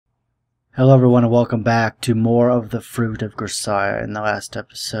Hello everyone and welcome back to more of the Fruit of Grisaia. In the last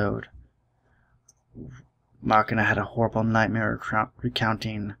episode, Makina had a horrible nightmare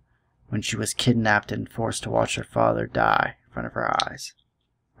recounting when she was kidnapped and forced to watch her father die in front of her eyes.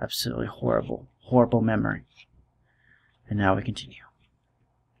 Absolutely horrible, horrible memory. And now we continue.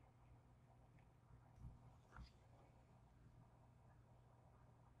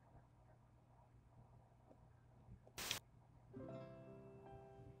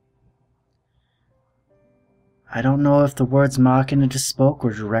 I don't know if the words Makina just spoke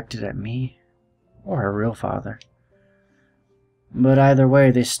were directed at me, or her real father. But either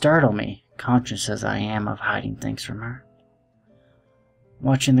way, they startle me, conscious as I am of hiding things from her.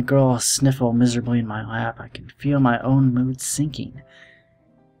 Watching the girl sniffle miserably in my lap, I can feel my own mood sinking.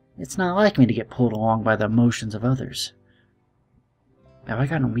 It's not like me to get pulled along by the emotions of others. Have I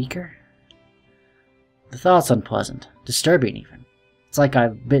gotten weaker? The thought's unpleasant, disturbing even. It's like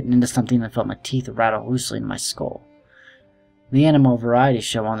I've bitten into something and felt my teeth rattle loosely in my skull. The animal variety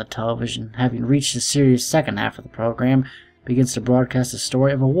show on the television, having reached the series' second half of the program, begins to broadcast the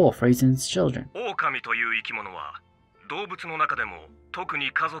story of a wolf raising its children.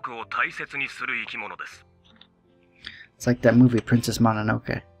 It's like that movie Princess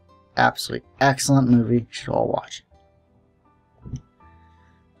Mononoke. Absolutely excellent movie, you should all watch.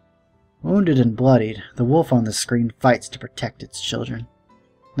 Wounded and bloodied, the wolf on the screen fights to protect its children.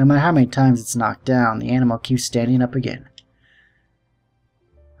 No matter how many times it's knocked down, the animal keeps standing up again.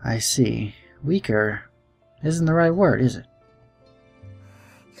 I see. Weaker isn't the right word, is it?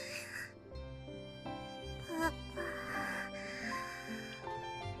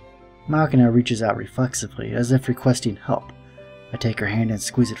 Makina reaches out reflexively, as if requesting help. I take her hand and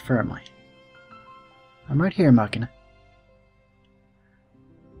squeeze it firmly. I'm right here, Makina.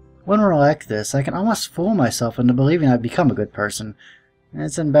 When we're like this, I can almost fool myself into believing I've become a good person.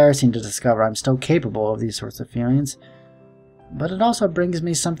 It's embarrassing to discover I'm still capable of these sorts of feelings, but it also brings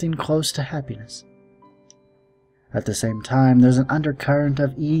me something close to happiness. At the same time, there's an undercurrent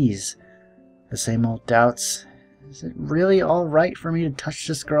of ease. The same old doubts. Is it really all right for me to touch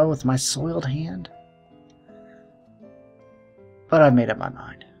this girl with my soiled hand? But I've made up my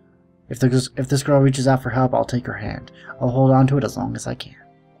mind. If this girl reaches out for help, I'll take her hand. I'll hold on to it as long as I can.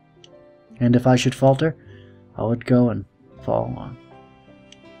 And if I should falter, I would go and fall along.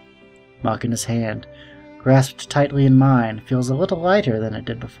 Makina's hand, grasped tightly in mine, feels a little lighter than it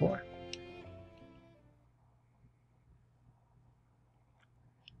did before.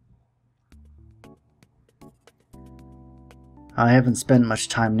 I haven't spent much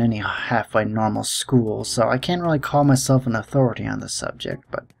time in any halfway normal school, so I can't really call myself an authority on the subject,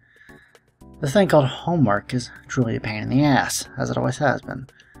 but the thing called homework is truly a pain in the ass, as it always has been.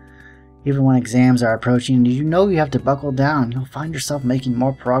 Even when exams are approaching and you know you have to buckle down, you'll find yourself making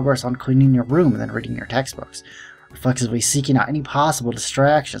more progress on cleaning your room than reading your textbooks, reflexively seeking out any possible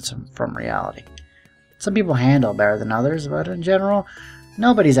distractions from reality. Some people handle better than others, but in general,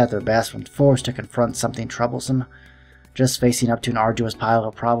 nobody's at their best when forced to confront something troublesome. Just facing up to an arduous pile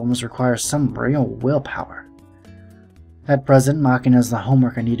of problems requires some real willpower. At present, Makina is the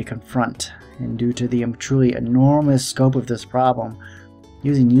homework I need to confront, and due to the truly enormous scope of this problem,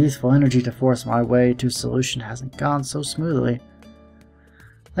 using youthful energy to force my way to a solution hasn't gone so smoothly.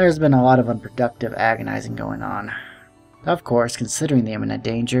 There's been a lot of unproductive agonizing going on. Of course, considering the imminent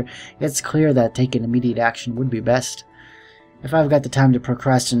danger, it's clear that taking immediate action would be best. If I've got the time to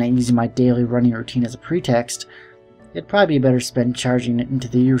procrastinate using my daily running routine as a pretext, it'd probably be better spent charging it into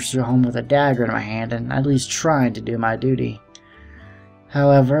the usual home with a dagger in my hand and at least trying to do my duty.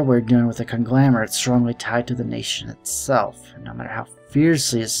 However, we're dealing with a conglomerate strongly tied to the nation itself, and no matter how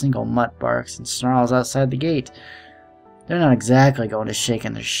fiercely a single mutt barks and snarls outside the gate, they're not exactly going to shake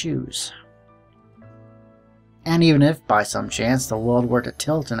in their shoes. And even if, by some chance, the world were to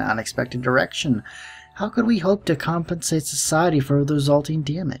tilt in an unexpected direction, how could we hope to compensate society for the resulting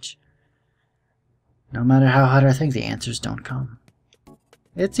damage? No matter how hard I think, the answers don't come.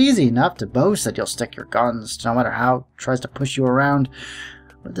 It's easy enough to boast that you'll stick your guns, no matter how it tries to push you around,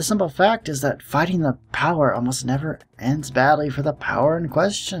 but the simple fact is that fighting the power almost never ends badly for the power in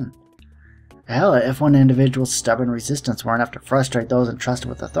question. Hell, if one individual's stubborn resistance were enough to frustrate those entrusted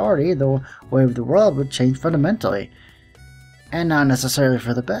with authority, the way of the world would change fundamentally, and not necessarily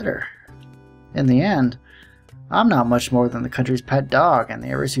for the better. In the end, I'm not much more than the country's pet dog and the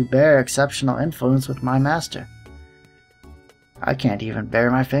heirs who bear exceptional influence with my master. I can't even bare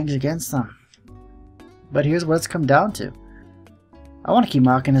my fangs against them. But here's what it's come down to. I want to keep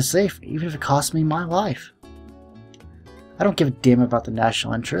Makina safe, even if it costs me my life. I don't give a damn about the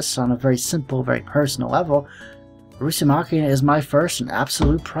national interests on a very simple, very personal level. Makina is my first and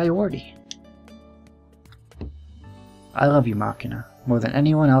absolute priority. I love you, Makina, more than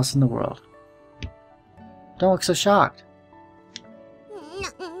anyone else in the world. Don't look so shocked.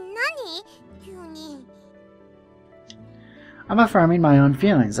 I'm affirming my own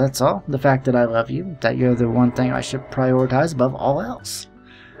feelings, that's all. The fact that I love you, that you're the one thing I should prioritize above all else.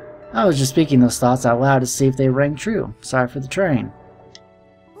 I was just speaking those thoughts out loud to see if they rang true. Sorry for the train.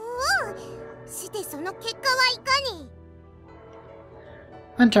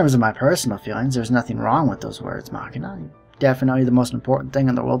 In terms of my personal feelings, there's nothing wrong with those words, Makina. You're definitely the most important thing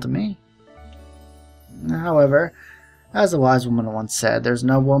in the world to me. However, as a wise woman once said, there's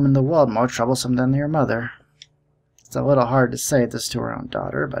no woman in the world more troublesome than your mother. It's a little hard to say this to her own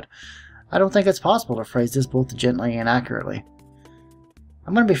daughter, but I don't think it's possible to phrase this both gently and accurately.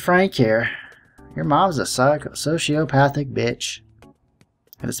 I'm gonna be frank here. Your mom's a sociopathic bitch.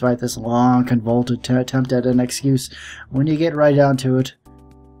 And despite this long, convoluted attempt at an excuse, when you get right down to it,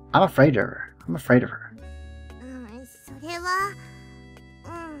 I'm afraid of her. I'm afraid of her.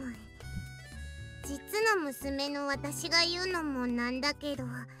 娘の私が言うのもなんだけど、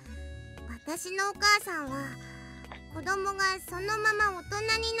私のお母さんは子供がそのまま大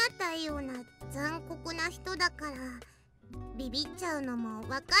人になったような残酷な人だからビビっちゃうのも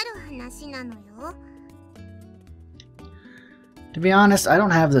わかる話なのよ。To be honest, I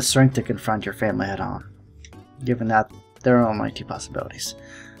don't have the strength to confront your family head on. Given that there are only two possibilities.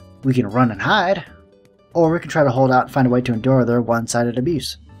 We can run and hide, or we can try to hold out and find a way to endure their one-sided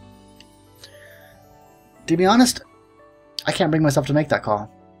abuse. To be honest, I can't bring myself to make that call.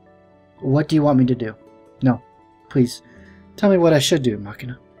 What do you want me to do? No, please, tell me what I should do,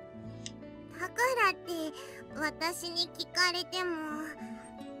 Makina. だからって私に聞かれても、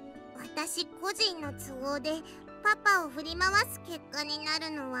私個人の都合でパパを振り回す結果になる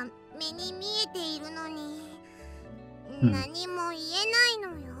のは目に見えているのに、何も言えな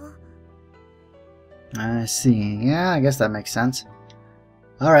いのよ。I see. Yeah, I guess that makes sense.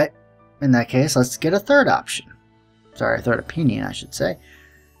 Alright. In that case, let's get a third option. Sorry, a third opinion, I should say.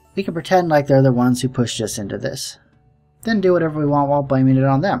 We can pretend like they're the ones who pushed us into this. Then do whatever we want while blaming it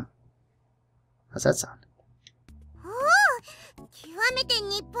on them. How's that sound? 極めて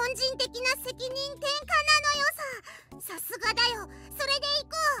日本人的な責任転嫁なのよさ。さすがだよ。それで行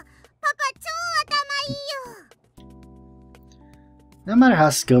こう。パパ超頭いいよ。 No matter how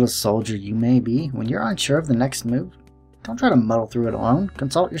skilled a soldier you may be, when you're unsure of the next move, don't try to muddle through it alone.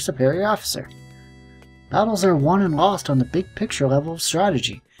 Consult your superior officer. Battles are won and lost on the big picture level of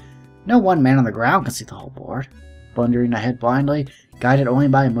strategy. No one man on the ground can see the whole board. Blundering ahead blindly, guided only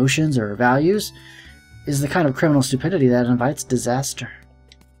by emotions or values, is the kind of criminal stupidity that invites disaster.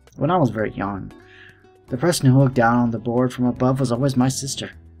 When I was very young, the person who looked down on the board from above was always my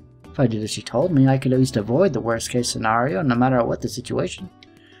sister. If I did as she told me, I could at least avoid the worst case scenario, no matter what the situation.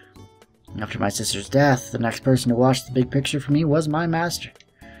 After my sister's death, the next person to watch the big picture for me was my master.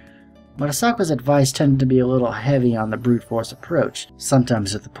 But Asaka's advice tended to be a little heavy on the brute force approach,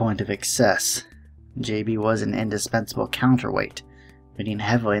 sometimes at the point of excess. JB was an indispensable counterweight, leaning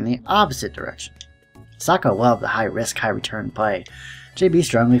heavily in the opposite direction. Asaka loved the high-risk, high-return play. JB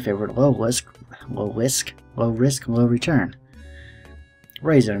strongly favored low-risk, low-return.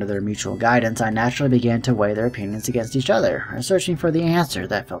 Raised under their mutual guidance, I naturally began to weigh their opinions against each other, searching for the answer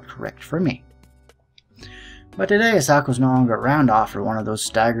that felt correct for me. But today, Asaka was no longer around to offer one of those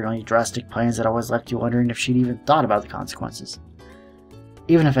staggeringly drastic plans that always left you wondering if she'd even thought about the consequences.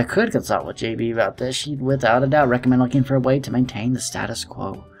 Even if I could consult with JB about this, she'd without a doubt recommend looking for a way to maintain the status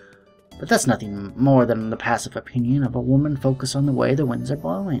quo. But that's nothing more than the passive opinion of a woman focused on the way the winds are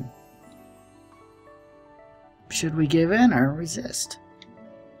blowing. Should we give in or resist?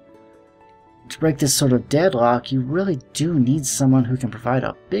 To break this sort of deadlock, you really do need someone who can provide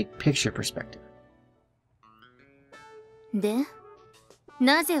a big picture perspective. で、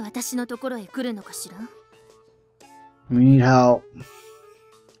なぜ私のところへ来るのかしら? We need help.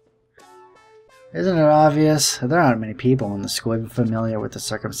 Isn't it obvious? There aren't many people in the school even familiar with the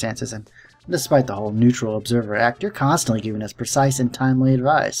circumstances, and despite the whole neutral observer act, you're constantly giving us precise and timely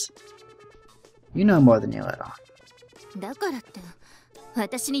advice. You know more than you let on. だからって、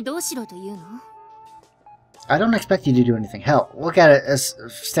私にどうしろというの? I don't expect you to do anything. Hell, look at it as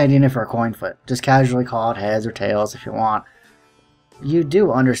standing in for a coin flip. Just casually call it heads or tails if you want. You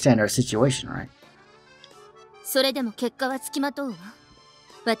do understand our situation, right? それでも結果はつきまとうわ。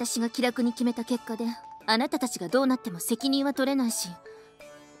私が気楽に決めた結果で、あなたたちがどうなっても責任は取れないし、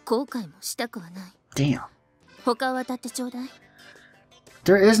後悔もしたくはない。Damn. 他を当たってちょうだい。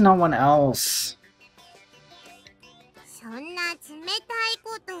There is no one else. そんな冷たい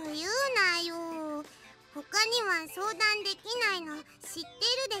こと言うなよ。他には相談できないの知っ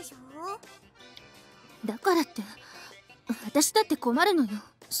てるでしょ？だからって私だって困るのよ、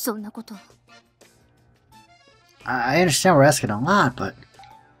そんなこと。I understand we're asking a lot, but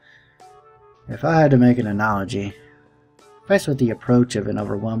if I had to make an analogy, faced with the approach of an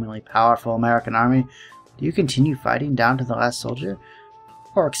overwhelmingly powerful American army, do you continue fighting down to the last soldier,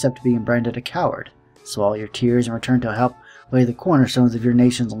 or accept being branded a coward, swallow your tears, and return to help lay the cornerstones of your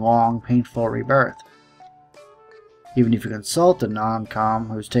nation's long, painful rebirth? Even if you consult the non-com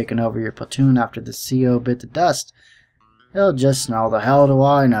who's taken over your platoon after the CO bit the dust, he'll just snarl, "The hell do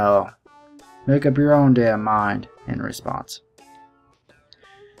I know? Make up your own damn mind," in response.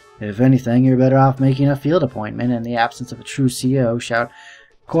 If anything, you're better off making a field appointment in the absence of a true CO, shout,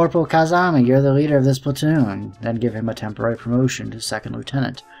 "Corporal Kazami, you're the leader of this platoon," then give him a temporary promotion to second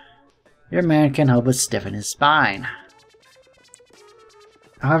lieutenant. Your man can't help but stiffen his spine.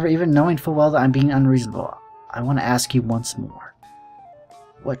 However, even knowing full well that I'm being unreasonable, I want to ask you once more.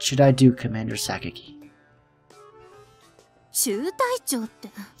 What should I do, Commander Sakaki? 中隊長って。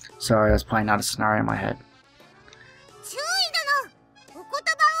 Sorry, I was playing out a scenario in my head. 注意だのお言葉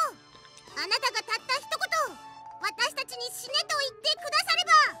を。あなたがたった一言、私たちに死ねと言ってくだされ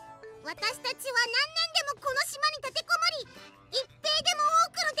ば、私たちは何年でもこの島に立てこもり、一兵でも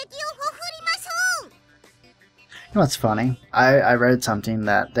多くの敵をほふりましょう。 You know what's funny? I read something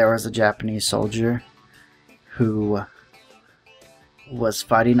that there was a Japanese soldier who was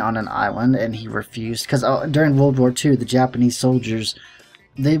fighting on an island and he refused because during World War II the Japanese soldiers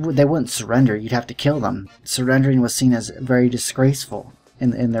they wouldn't surrender. You'd have to kill them. Surrendering was seen as very disgraceful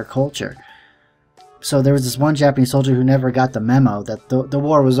in their culture. So there was this one Japanese soldier who never got the memo that the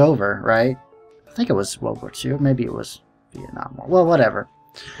war was over, right? I think it was World War II, maybe it was Vietnam War, well, whatever,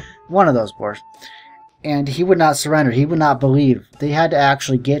 one of those wars. And he would not surrender. He would not believe. They had to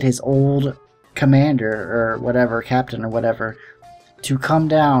actually get his old commander or whatever, captain or whatever, to come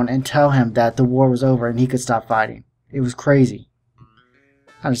down and tell him that the war was over and he could stop fighting. It was crazy.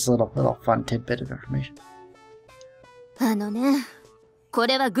 Just a little fun tidbit of information. あのね、こ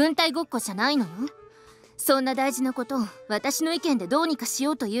れは軍隊ごっこじゃないのよ。そんな大事なことを私の意見でどうにかし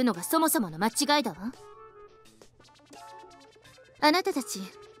ようというのがそもそもの間違いだわ。あなたたち、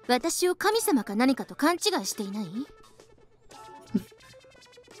私を神様か何かと勘違いしていない？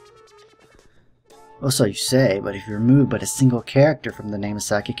 Well, so you say, but if you remove but a single character from the name of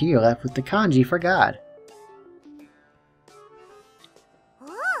Sakaki, you're left with the kanji for God. おお、う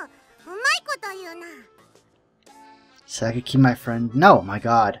まいこと言うな。 Sakaki, my friend, no, my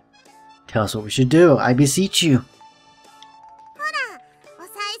God. Tell us what we should do, I beseech you. ほら、お賽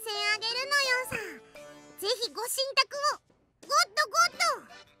銭あげるのよさ。ぜひご神託を。ゴッドゴッ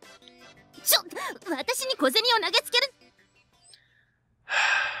ド。ちょ、私に小銭を投げつける。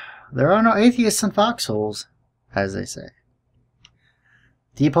 There are no atheists in foxholes, as they say.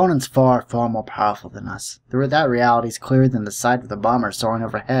 The opponent's far, far more powerful than us. That reality is clearer than the sight of the bombers soaring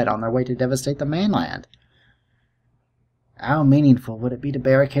overhead on their way to devastate the mainland. How meaningful would it be to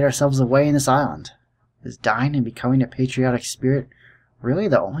barricade ourselves away in this island? Is dying and becoming a patriotic spirit really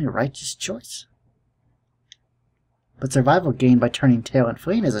the only righteous choice? But survival gained by turning tail and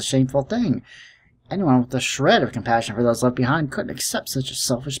fleeing is a shameful thing. Anyone with a shred of compassion for those left behind couldn't accept such a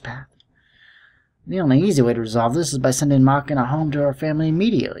selfish path. The only easy way to resolve this is by sending Makina home to her family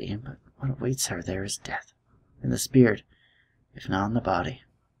immediately, but what awaits her there is death, in the spirit, if not in the body.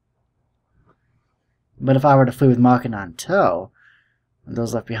 But if I were to flee with Makina in tow,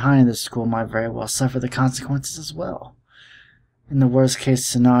 those left behind in this school might very well suffer the consequences as well. In the worst case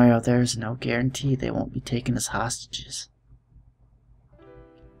scenario, there is no guarantee they won't be taken as hostages.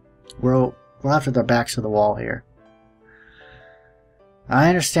 We'll have their backs to the wall here. I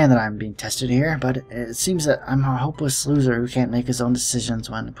understand that I'm being tested here, but it seems that I'm a hopeless loser who can't make his own decisions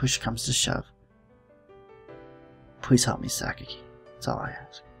when push comes to shove. Please help me, Sakaki. That's all I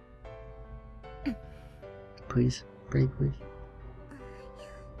ask. Please? Pretty please?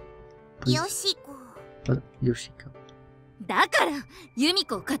 Please? よしこ。 Yoshiko. だから、ユミ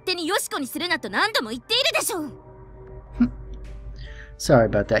コを勝手にヨシコにするなと何度も言っているでしょう。 Sorry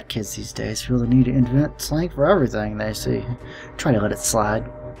about that, kids these days. Feel the need to invent slang for everything they see. Try to let it slide.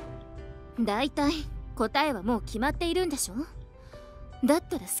 だいたい答えはもう決まっているんでしょ。だっ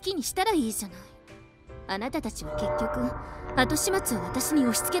たら好きにしたらいいじゃない。あなたたちは結局後始末を私に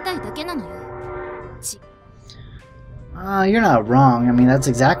押し付けたいだけなのよ。You're not wrong. I mean, that's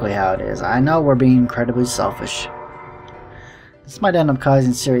exactly how it is. I know we're being incredibly selfish. This might end up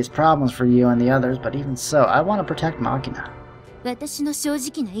causing serious problems for you and the others, but even so, I want to protect Makina. 私の正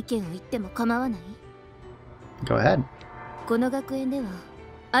直な意見を言っても構わない？ Go ahead. この学園では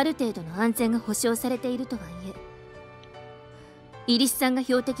ある程度の安全が保証されているとはいえ、イリスさんが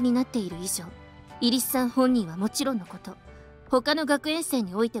標的になっている以上、イリスさん本人はもちろんのこと、他の学園生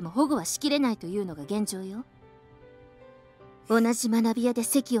においても保護はしきれないというのが現状よ。同じ学び屋で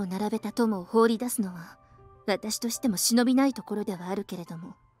席を並べた友を放り出すのは私としても忍びないところではあるけれど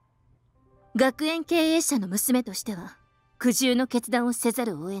も、学園経営者の娘としては苦渋の決断をせざ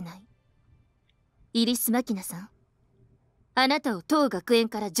るを得ない。イリス・マキナさん、あなたを当学園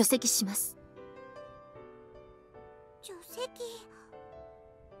から除籍します。除籍。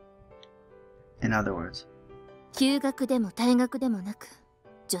 In other words. 休学でも退学でもなく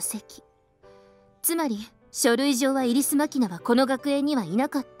除籍。つまり書類上はイリス・マキナはこの学園にはいな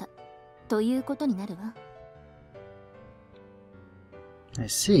かったということになるわ。I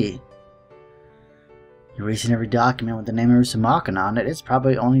see. Erasing every document with the name of Makina on it is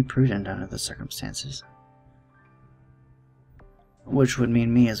probably only prudent under the circumstances. Which would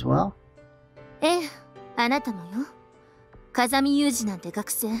mean me as well? ええ、あなたもよ。風見雄二なんて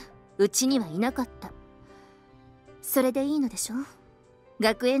学生、うちにはいなかった。それでいいのでしょ？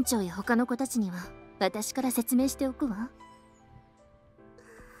学園長や他の子たちには私から説明しておくわ。ユ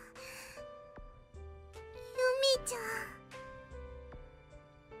ミちゃん。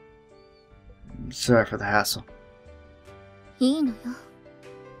Sorry for the hassle. いいのよ。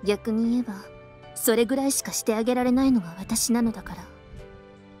逆に言えば、それぐらいしかしてあげられないのが私なのだから。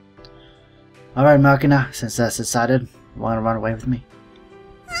Alright, Makina, since that's decided, wanna run away with me?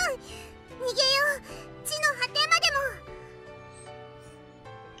 逃げよう。地の果てまで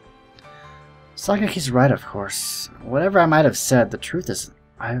も。Sakaki's right, of course. Whatever I might have said, the truth is,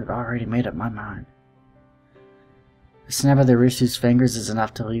 I had already made up my mind. The snap of the Risu's fingers is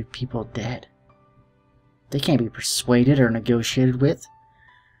enough to leave people dead. They can't be persuaded or negotiated with.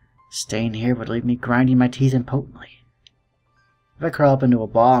 Staying here would leave me grinding my teeth impotently. If I curl up into a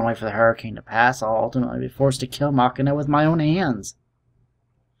ball and wait for the hurricane to pass, I'll ultimately be forced to kill Makina with my own hands.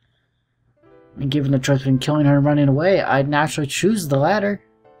 And given the choice between killing her and running away, I'd naturally choose the latter.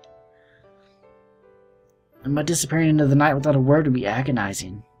 And by disappearing into the night without a word would be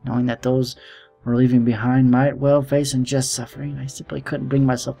agonizing, knowing that those we're leaving behind might well face unjust suffering. I simply couldn't bring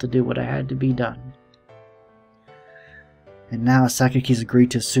myself to do what had to be done. And now Sakaki's agreed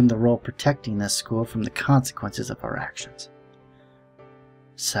to assume the role of protecting this school from the consequences of our actions.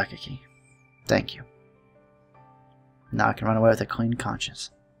 Sakaki, thank you. Now I can run away with a clean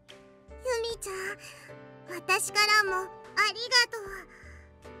conscience. ユミちゃん、私からもありがと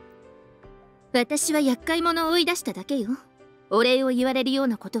う。私は厄介者を追い出しただけよ。お礼を言われるよう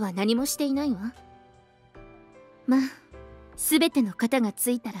なことは何もしていないわ。まあ、すべての方がつ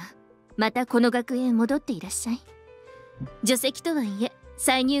いたら、またこの学園へ戻っていらっしゃい。除籍とはいえ、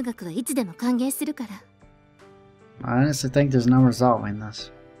再入学はいつでも歓迎するから。I honestly think there's no resolving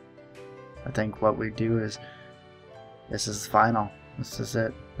this. I think what we do is, this is final. This is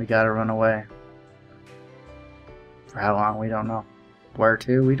it. We gotta run away. For how long, we don't know. Where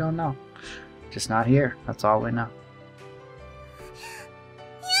to, we don't know. Just not here. That's all we know.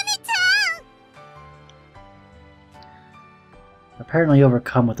 Apparently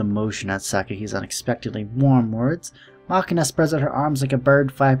overcome with emotion at Sakaki's unexpectedly warm words, Makina spreads out her arms like a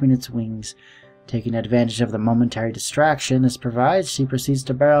bird flapping its wings. Taking advantage of the momentary distraction this provides, she proceeds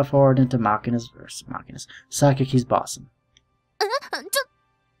to barrel forward into Sakaki's bosom.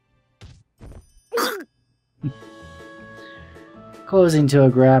 Closing to a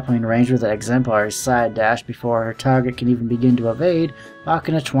grappling range with an exemplary side dash before her target can even begin to evade,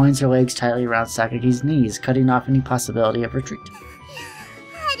 Makina twines her legs tightly around Sakaki's knees, cutting off any possibility of retreat. あ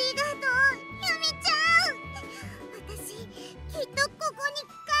りがとう、ユミちゃん。私、きっとここに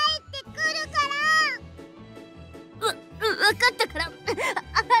帰ってくるから。わかったから、話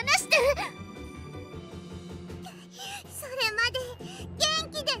して。それまで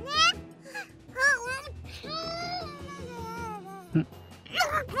元気でね。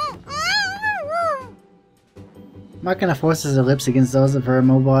Makina forces her lips against those of her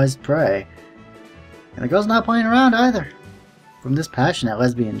immobilized prey. And the girl's not playing around either. From this passionate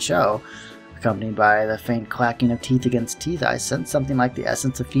lesbian show, accompanied by the faint clacking of teeth against teeth, I sense something like the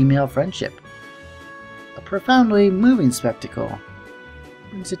essence of female friendship. A profoundly moving spectacle.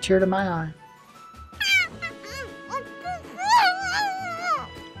 Brings a tear to my eye.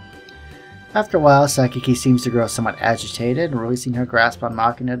 After a while, Sakaki seems to grow somewhat agitated, releasing her grasp on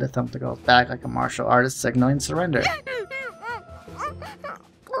Makina to thump the girl's back like a martial artist signaling surrender.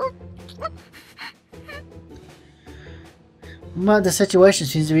 But the situation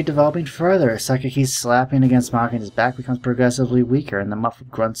seems to be developing further. Sakaki's slapping against Makina's back becomes progressively weaker, and the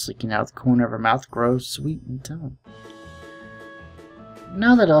muffled grunts leaking out the corner of her mouth grows sweet in tone.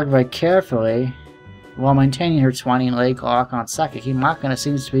 Now that I look very carefully, while maintaining her twining leg lock on Sakaki, Makina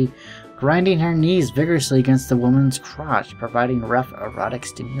seems to be grinding her knees vigorously against the woman's crotch, providing rough erotic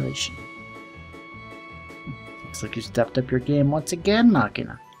stimulation. Looks like you stepped up your game once again,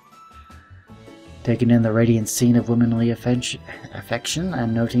 Makina. Taking in the radiant scene of womanly affection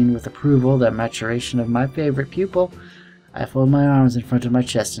and noting with approval the maturation of my favorite pupil, I fold my arms in front of my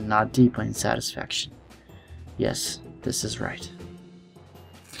chest and nod deeply in satisfaction. Yes, this is right.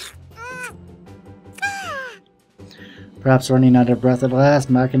 Perhaps running out of breath at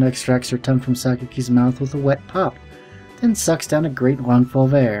last, Makina extracts her tongue from Sakuki's mouth with a wet pop, then sucks down a great lungful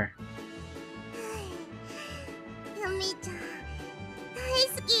of air.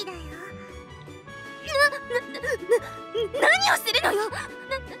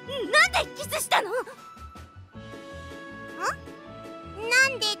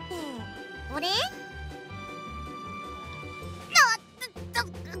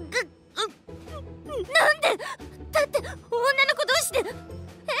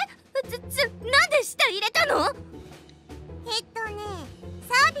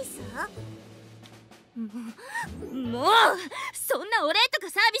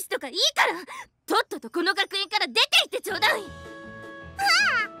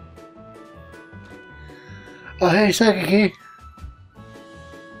 Oh, hey, Sakuki.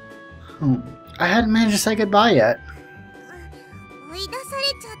 I hadn't managed to say goodbye yet.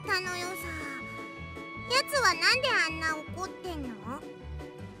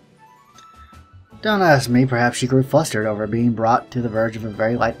 Don't ask me, perhaps she grew flustered over being brought to the verge of a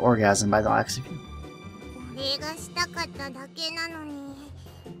very light orgasm by the likes of you.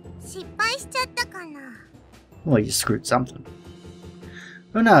 Well, you screwed something.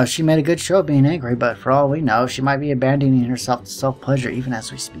 Who knows, she made a good show of being angry, but for all we know, she might be abandoning herself to self-pleasure even as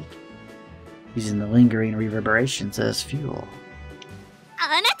we speak, using the lingering reverberations as fuel.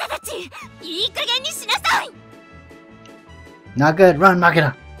 Not good, run,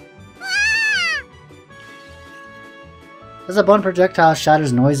 Makina! As a blunt projectile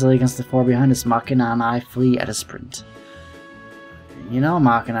shatters noisily against the floor behind us, Makina and I flee at a sprint. You know,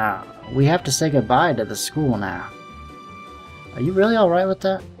 Makina, we have to say goodbye to the school now. Are you really alright with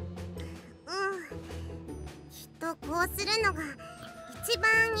that?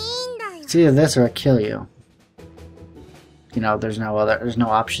 It's either this or I kill you. You know, there's no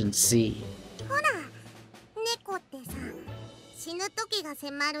option C.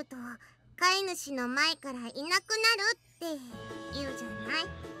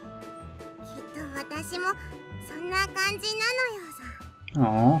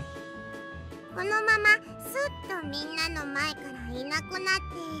 Aww. このままスッとみんなの前からいなくなっ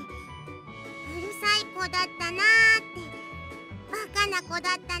てうるさい子だったなーってバカな子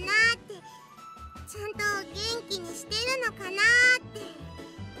だったなーってちゃんと元気にしてるのかなーって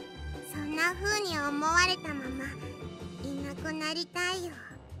そんな風に思われたままいなくなりたいよ。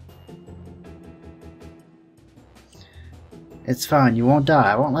 It's fine, you won't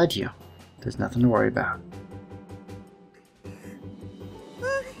die, I won't let you. There's nothing to worry about.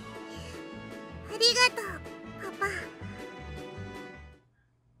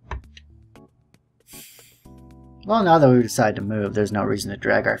 Well, now that we've decided to move, there's no reason to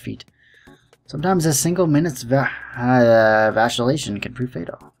drag our feet. Sometimes a single minute's vacillation can prove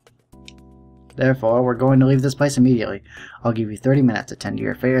fatal. Therefore, we're going to leave this place immediately. I'll give you 30 minutes to tend to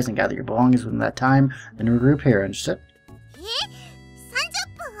your affairs and gather your belongings within that time, then regroup here, understood?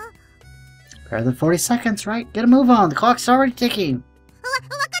 Better than 40 seconds, right? Get a move on, the clock's already ticking!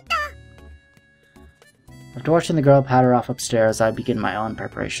 After watching the girl patter off upstairs, I begin my own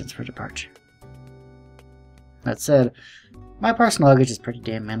preparations for departure. That said, my personal luggage is pretty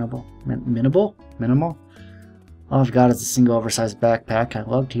damn minimal. Minimal? All I've got is a single oversized backpack I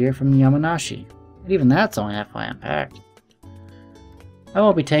lugged here from Yamanashi, and even that's only halfway unpacked. I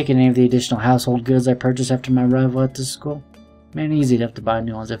won't be taking any of the additional household goods I purchased after my arrival at this school. Made it easy enough to buy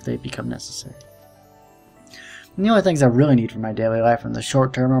new ones if they become necessary. And the only things I really need for my daily life in the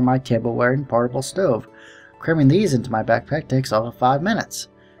short term are my tableware and portable stove. Cramming these into my backpack takes all of 5 minutes.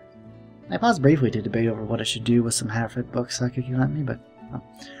 I paused briefly to debate over what I should do with some half-read books Sakuki lent me, but well,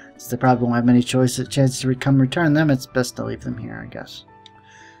 since I probably won't have many chances to return them, it's best to leave them here, I guess.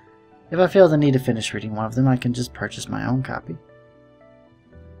 If I feel the need to finish reading one of them, I can just purchase my own copy.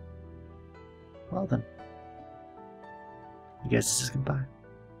 Well then, I guess this is goodbye.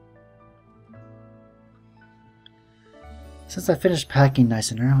 Since I finished packing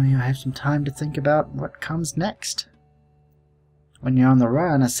nice and early, I have some time to think about what comes next. When you're on the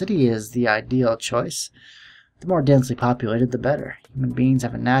run, a city is the ideal choice. The more densely populated, the better. Human beings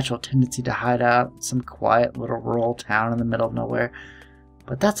have a natural tendency to hide out in some quiet little rural town in the middle of nowhere,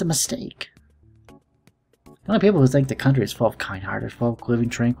 but that's a mistake. The only people who think the country is full of kind-hearted folk living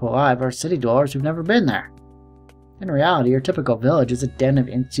tranquil lives are city dwellers who've never been there. In reality, your typical village is a den of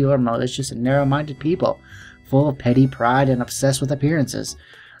insular, malicious, and narrow-minded people, full of petty pride and obsessed with appearances.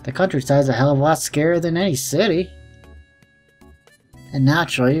 The countryside's a hell of a lot scarier than any city. And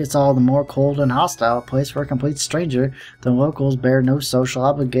naturally, it's all the more cold and hostile a place for a complete stranger the locals bear no social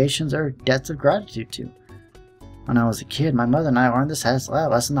obligations or debts of gratitude to. When I was a kid, my mother and I learned this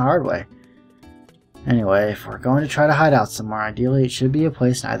lesson the hard way. Anyway, if we're going to try to hide out somewhere, ideally it should be a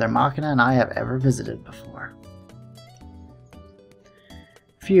place neither Makina and I have ever visited before.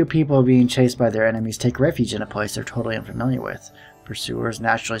 Few people being chased by their enemies take refuge in a place they're totally unfamiliar with. Pursuers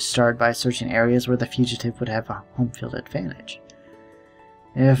naturally start by searching areas where the fugitive would have a home field advantage.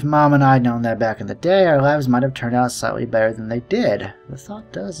 If Mom and I had known that back in the day, our lives might have turned out slightly better than they did. The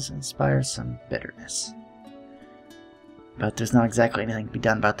thought does inspire some bitterness. But there's not exactly anything to be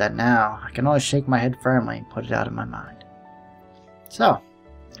done about that now. I can only shake my head firmly and put it out of my mind. So,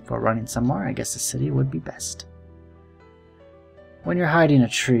 if we're running somewhere, I guess the city would be best. When you're hiding a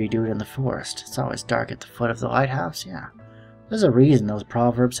tree, do it in the forest. It's always dark at the foot of the lighthouse, yeah. There's a reason those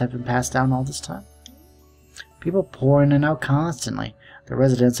proverbs have been passed down all this time. People pour in and out constantly. The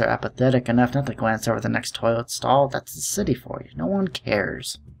residents are apathetic enough not to glance over the next toilet stall. That's the city for you. No one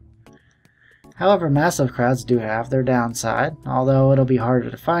cares. However, massive crowds do have their downside. Although it'll be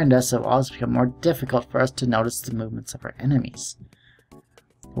harder to find us, it will also become more difficult for us to notice the movements of our enemies.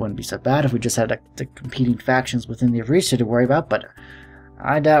 It wouldn't be so bad if we just had the competing factions within the Arisa to worry about, but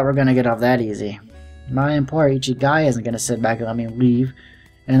I doubt we're going to get off that easy. My employer Ichigai isn't going to sit back and let me leave,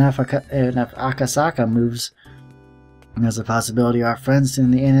 and if Akasaka moves, there's a possibility our friends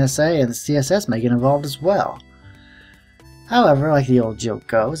in the NSA and the CSS may get involved as well. However, like the old joke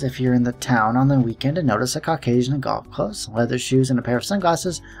goes, if you're in the town on the weekend and notice a Caucasian in golf clothes, leather shoes, and a pair of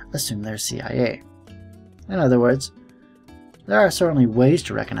sunglasses, assume they're CIA. In other words, there are certainly ways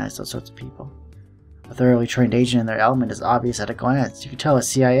to recognize those sorts of people. A thoroughly trained agent in their element is obvious at a glance. You can tell a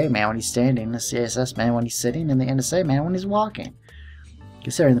CIA man when he's standing, a CSS man when he's sitting, and the NSA man when he's walking.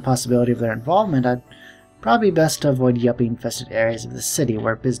 Considering the possibility of their involvement, I'd probably best to avoid yuppie-infested areas of the city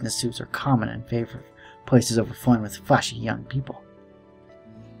where business suits are common in favor of places overflowing with flashy young people.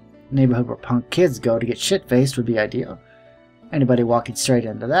 A neighborhood where punk kids go to get shit-faced would be ideal. Anybody walking straight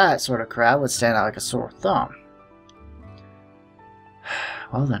into that sort of crowd would stand out like a sore thumb.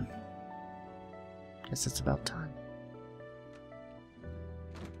 Well then, guess it's about time.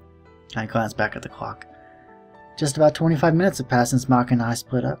 I glanced back at the clock. Just about 25 minutes have passed since Maka and I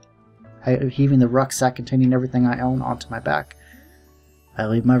split up. Heaving the rucksack containing everything I own onto my back, I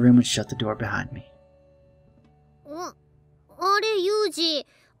leave my room and shut the door behind me. あれ、ユージ、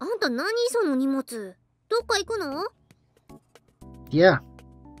あんた何その荷物？どっか行くの？ Yeah,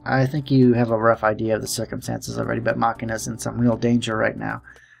 I think you have a rough idea of the circumstances already, but Makina's in some real danger right now.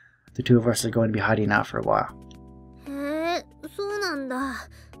 The two of us are going to be hiding out for a while. へえ、そうなんだ。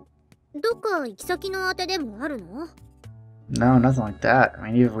どっか行き先の当てでもあるの？ No, nothing like that.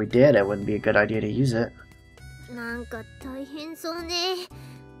 I mean, even if we did, it wouldn't be a good idea to use it. なんか大変そうね。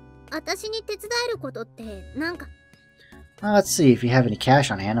私に手伝えることってなんか。 Well, let's see. If you have any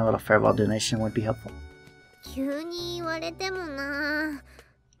cash on hand, a little farewell donation would be helpful. 急に言われてもな。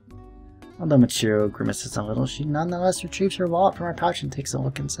 Although Michiru grimaces a little, she nonetheless retrieves her wallet from her pouch and takes a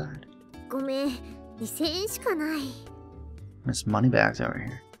look inside. ごめん、2000円しかない。 Miss Moneybags over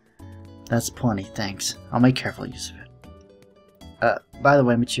here. That's plenty, thanks. I'll make careful use of it. By the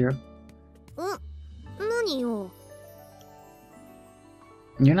way, Michiru. 何よ。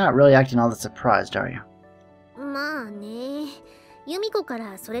 You're not really acting all that surprised, are you? まあね。由美子か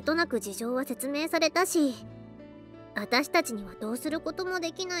らそれとなく事情は説明されたし、私たちにはどうすることも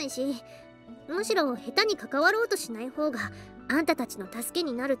できないし、むしろ下手に関わろうとしない方があんたたちの助け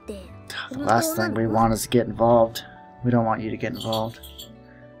になるって。The last thing we want is to get involved. We don't want you to get involved.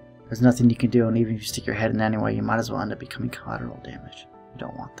 There's nothing you can do, and even if you stick your head in anyway, you might as well end up becoming collateral damage. We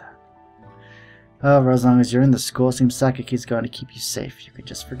don't want that. However, as long as you're in the school, it seems Sakaki's going to keep you safe. You can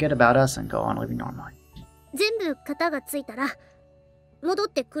just forget about us and go on living normally. 全部型がついたら戻っ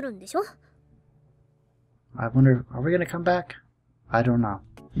てくるんでしょ? I wonder, are we going to come back? I don't know.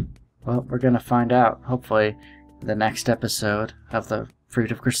 Well, we're going to find out, hopefully, in the next episode of The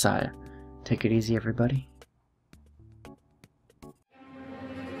Fruit of Grisaia. Take it easy, everybody.